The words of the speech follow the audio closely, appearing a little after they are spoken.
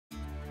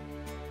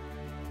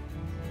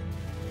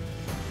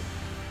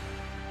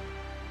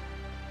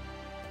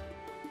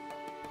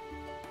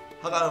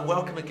Hello and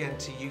welcome again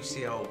to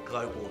UCL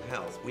Global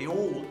Health. We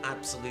all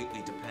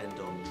absolutely depend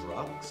on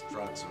drugs.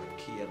 Drugs are a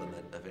key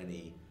element of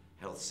any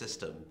health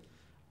system.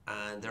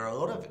 And there are a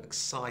lot of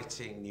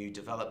exciting new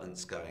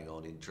developments going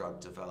on in drug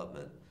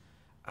development.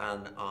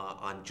 And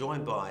I'm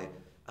joined by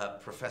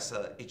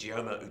Professor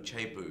Ijeoma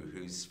Uchegbu,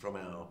 who's from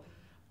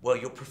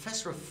you're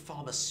Professor of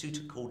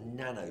Pharmaceutical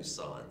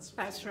Nanoscience.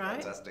 That's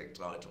right. Fantastic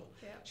title.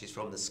 Yeah. She's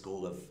from the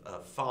School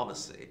of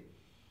Pharmacy.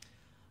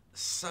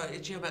 So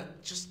Ijeoma,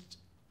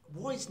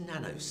 what is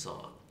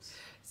nanoscience?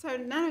 So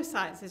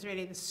nanoscience is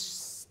really the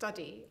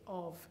study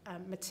of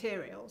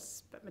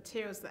materials, but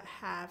materials that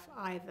have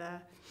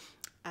either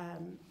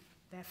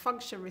their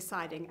function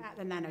residing at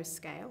the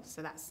nanoscale,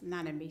 so that's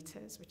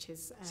nanometers, which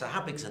is... so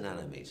how big's a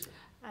nanometer?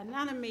 A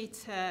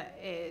nanometer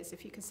is,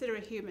 if you consider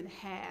a human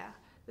hair,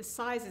 the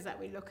sizes that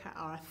we look at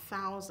are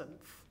 1,000th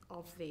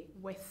of the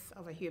width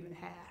of a human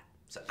hair.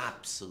 So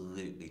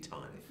absolutely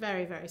tiny.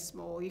 Very, very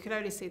small. You can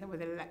only see them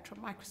with an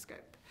electron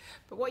microscope.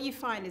 But what you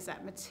find is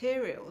that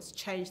materials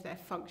change their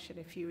function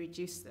if you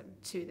reduce them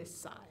to this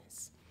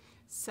size.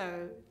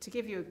 So to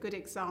give you a good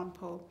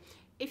example,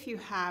 if you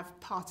have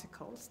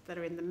particles that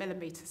are in the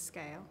millimeter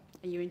scale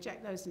and you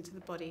inject those into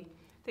the body,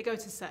 they go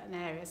to certain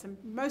areas and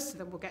most of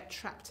them will get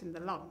trapped in the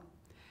lung.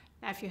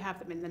 Now if you have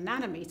them in the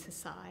nanometer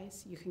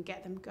size, you can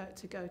get them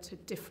to go to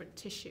different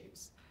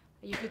tissues.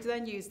 You could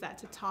then use that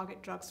to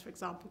target drugs, for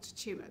example, to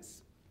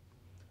tumours.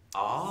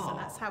 So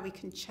that's how we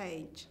can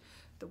change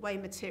the way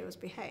materials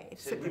behave,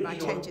 simply by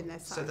changing their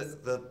size.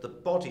 So the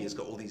body has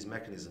got all these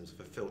mechanisms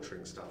for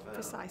filtering stuff out.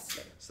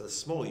 Precisely. So the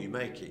smaller you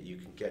make it, you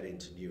can get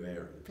into new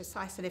areas.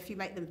 Precisely. And if you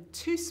make them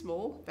too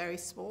small, very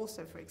small,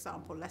 so for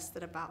example, less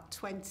than about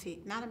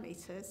 20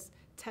 nanometers,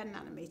 10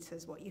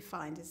 nanometers, what you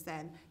find is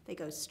then they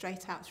go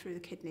straight out through the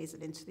kidneys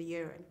and into the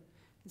urine.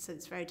 And so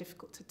it's very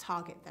difficult to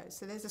target those.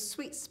 So there's a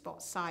sweet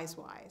spot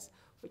size-wise,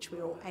 which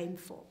we all aim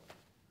for.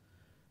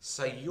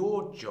 So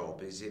your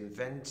job is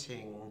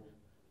inventing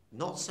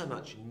not so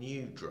much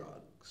new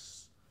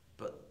drugs,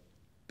 but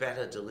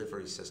better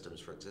delivery systems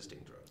for existing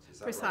drugs. Is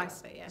that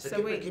Precisely, right? yes.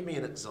 So give me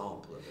an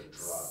example of a drug.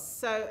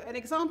 So an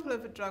example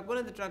of a drug, one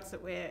of the drugs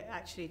that we're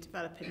actually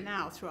developing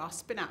now through our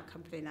spin-out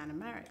company,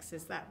 Nanomerics,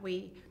 is that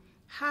we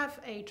have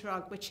a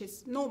drug which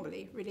is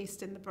normally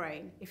released in the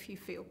brain if you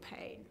feel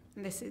pain.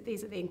 And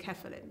these are the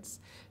enkephalins.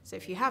 So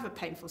if you have a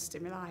painful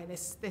stimuli,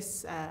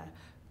 this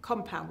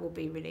compound will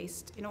be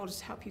released in order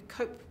to help you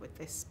cope with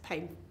this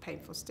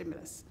painful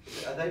stimulus.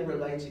 Are they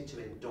related to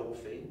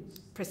endorphins?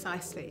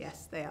 Precisely,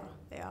 yes, they are.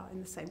 They are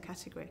in the same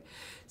category.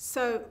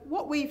 So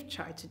what we've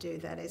tried to do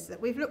then is that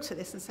we've looked at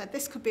this and said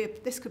this could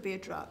be a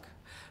drug.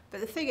 But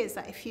the thing is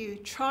that if you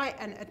try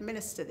and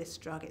administer this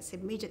drug, it's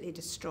immediately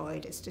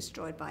destroyed. It's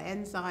destroyed by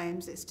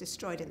enzymes, it's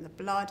destroyed in the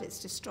blood, it's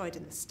destroyed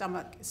in the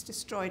stomach, it's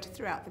destroyed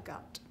throughout the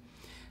gut.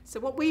 So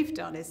what we've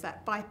done is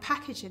that by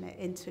packaging it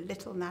into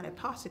little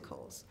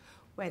nanoparticles,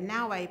 we're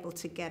now able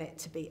to get it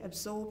to be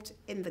absorbed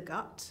in the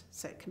gut,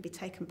 so it can be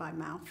taken by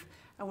mouth,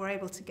 and we're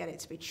able to get it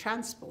to be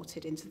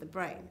transported into the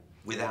brain.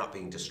 Without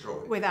being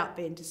destroyed? Without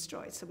being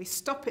destroyed. So we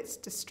stop its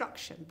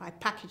destruction by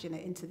packaging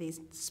it into these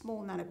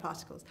small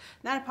nanoparticles.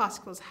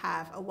 Nanoparticles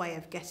have a way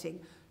of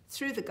getting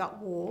through the gut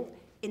wall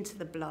into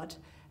the blood,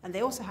 and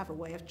they also have a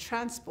way of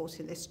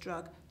transporting this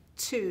drug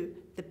to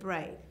the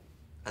brain.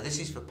 And this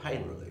is for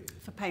pain relief?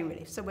 For pain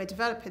relief. So we're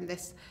developing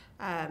this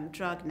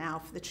drug now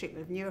for the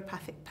treatment of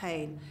neuropathic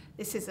pain.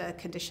 This is a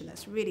condition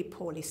that's really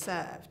poorly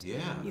served. Yeah.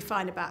 You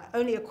find about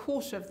only a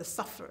quarter of the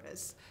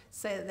sufferers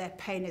say that their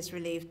pain is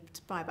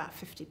relieved by about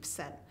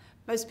 50%.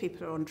 Most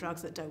people are on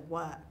drugs that don't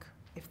work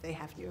if they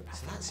have neuropathic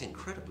So that's pain.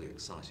 incredibly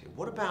exciting.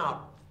 What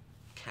about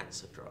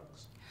cancer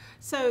drugs?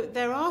 So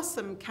there are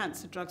some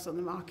cancer drugs on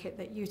the market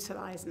that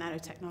utilise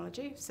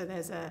nanotechnology. So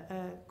there's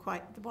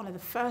one of the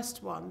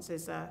first ones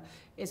is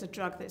a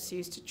drug that's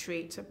used to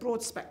treat a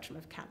broad spectrum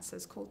of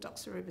cancers called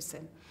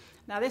doxorubicin.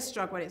 Now this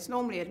drug, when it's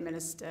normally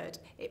administered,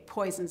 it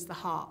poisons the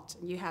heart,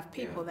 and you have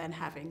people then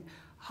having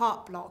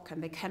heart block,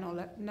 and they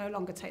can no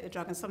longer take the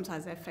drug, and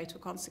sometimes there are fatal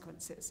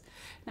consequences.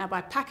 Now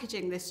by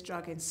packaging this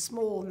drug in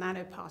small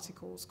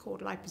nanoparticles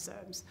called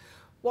liposomes,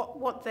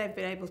 what they've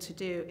been able to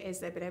do is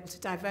they've been able to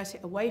divert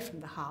it away from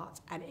the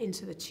heart and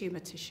into the tumour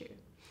tissue.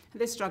 And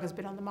this drug has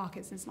been on the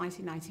market since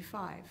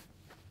 1995.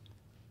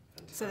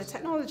 Fantastic. So the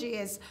technology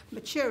is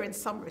mature in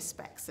some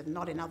respects and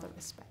not in other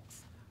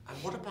respects. And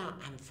what about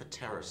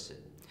amphotericin?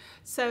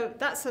 So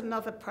that's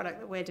another product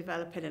that we're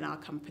developing in our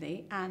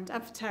company, and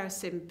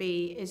amphotericin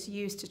B is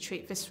used to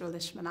treat visceral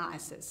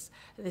leishmaniasis.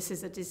 This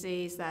is a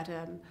disease that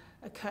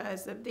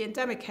occurs, the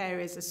endemic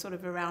areas are sort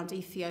of around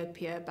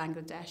Ethiopia,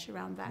 Bangladesh,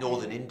 around that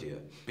Northern area. India,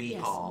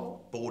 Bihar,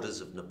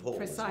 borders of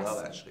Nepal as well,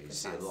 actually. You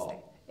see a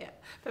lot. Yeah,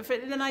 but for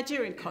the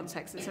Nigerian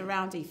context, it's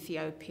around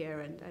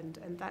Ethiopia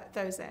and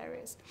those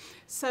areas.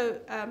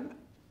 So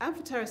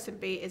amphotericin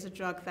B is a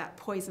drug that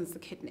poisons the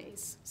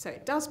kidneys. So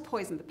it does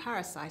poison the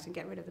parasite and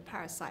get rid of the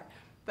parasite,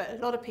 but a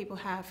lot of people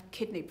have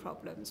kidney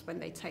problems when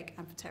they take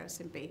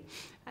amphotericin B.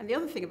 And the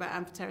other thing about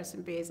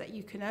amphotericin B is that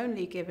you can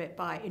only give it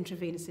by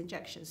intravenous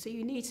injection. So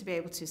you need to be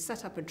able to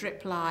set up a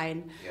drip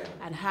line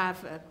and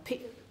have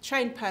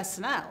trained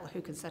personnel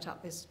who can set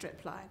up this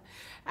drip line.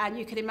 And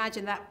you can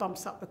imagine that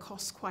bumps up the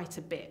cost quite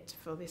a bit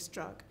for this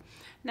drug.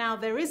 Now,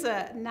 there is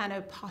a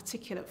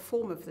nanoparticulate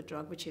form of the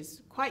drug which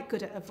is quite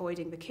good at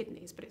avoiding the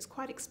kidneys, but it's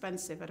quite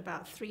expensive at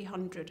about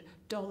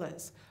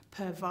 $300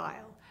 per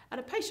vial. And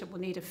a patient will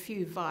need a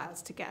few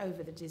vials to get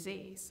over the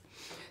disease.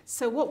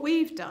 So what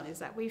we've done is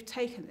that we've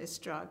taken this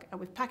drug and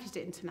we've packaged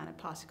it into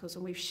nanoparticles,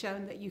 and we've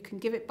shown that you can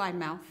give it by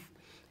mouth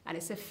and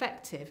it's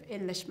effective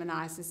in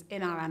leishmaniasis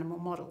in our animal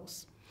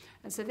models.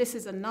 And so this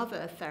is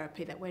another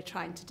therapy that we're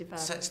trying to develop.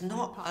 So it's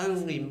not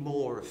only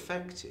more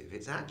effective,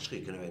 it's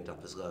actually going to end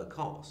up as lower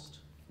cost.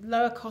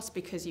 Lower cost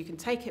because you can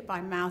take it by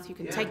mouth, you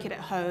can take it at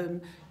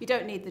home, you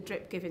don't need the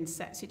drip giving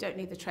sets, you don't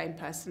need the trained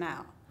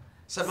personnel.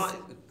 So my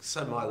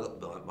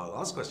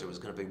last question was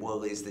going to be,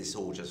 well, is this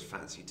all just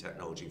fancy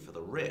technology for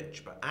the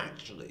rich? But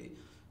actually,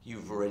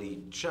 you've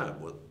already shown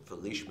for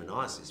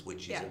leishmaniasis,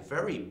 which is a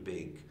very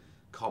big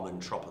common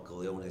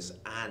tropical illness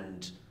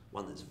and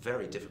one that's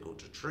very difficult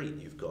to treat,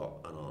 you've got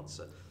an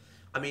answer.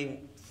 I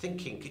mean,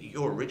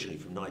 you're originally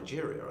from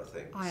Nigeria, I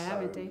think. I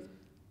am indeed.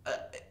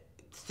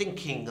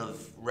 Thinking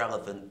of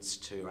relevance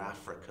to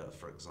Africa,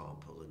 for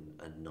example,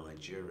 and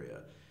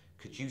Nigeria,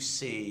 could you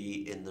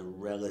see in the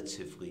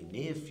relatively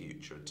near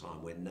future a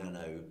time when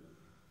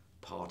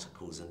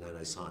nanoparticles and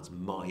nanoscience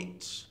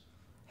might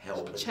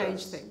help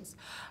change things?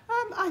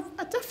 I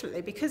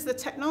definitely, because the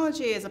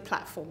technology is a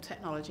platform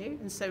technology,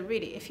 and so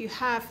really if you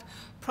have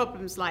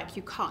problems like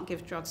you can't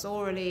give drugs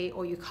orally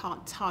or you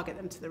can't target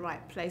them to the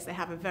right place, they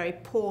have a very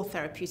poor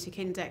therapeutic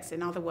index.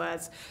 In other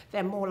words,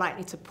 they're more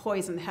likely to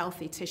poison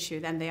healthy tissue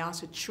than they are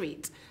to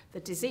treat the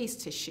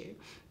diseased tissue,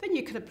 then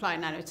you can apply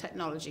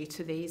nanotechnology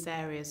to these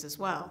areas as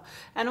well.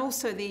 And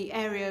also the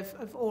area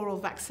of oral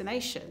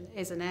vaccination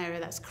is an area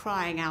that's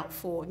crying out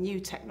for new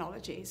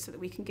technologies so that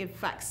we can give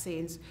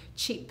vaccines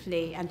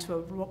cheaply and to a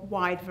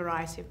wide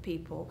variety of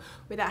people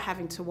without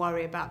having to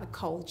worry about the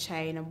cold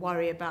chain and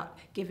worry about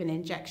giving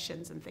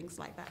injections and things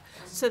like that.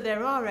 So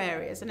there are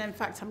areas, and in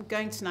fact I'm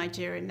going to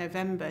Nigeria in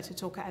November to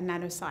talk at a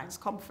nanoscience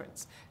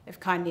conference. They've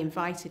kindly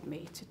invited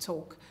me to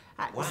talk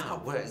at this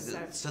conference.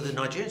 So the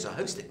Nigerians are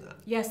hosting that?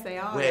 Yes, they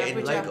are. Where,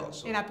 in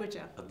Lagos? In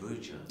Abuja.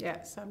 Abuja.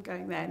 Yeah, so I'm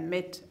going there in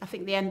I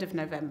think the end of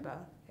November.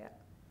 Yeah.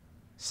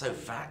 So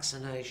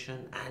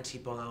vaccination,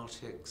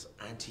 antibiotics,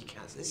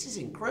 anti-cancer, this is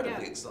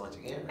incredibly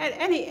exciting area.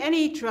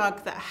 Any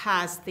drug that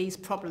has these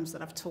problems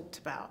that I've talked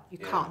about, you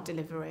can't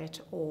deliver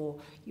it, or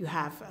you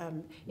have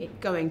it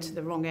going to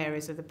the wrong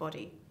areas of the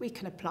body, we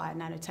can apply a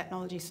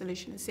nanotechnology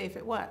solution and see if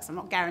it works. I'm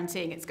not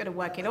guaranteeing it's going to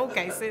work in all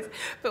cases,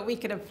 but we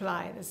can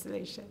apply the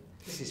solution.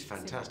 This is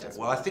fantastic.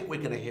 Well, I think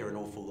we're going to hear an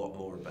awful lot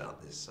more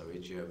about this, so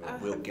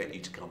Ijeoma, we'll get you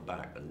to come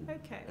back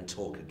and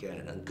talk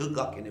again. And good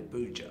luck in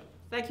Abuja.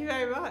 Thank you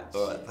very much.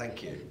 All right,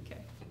 thank you.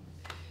 Okay.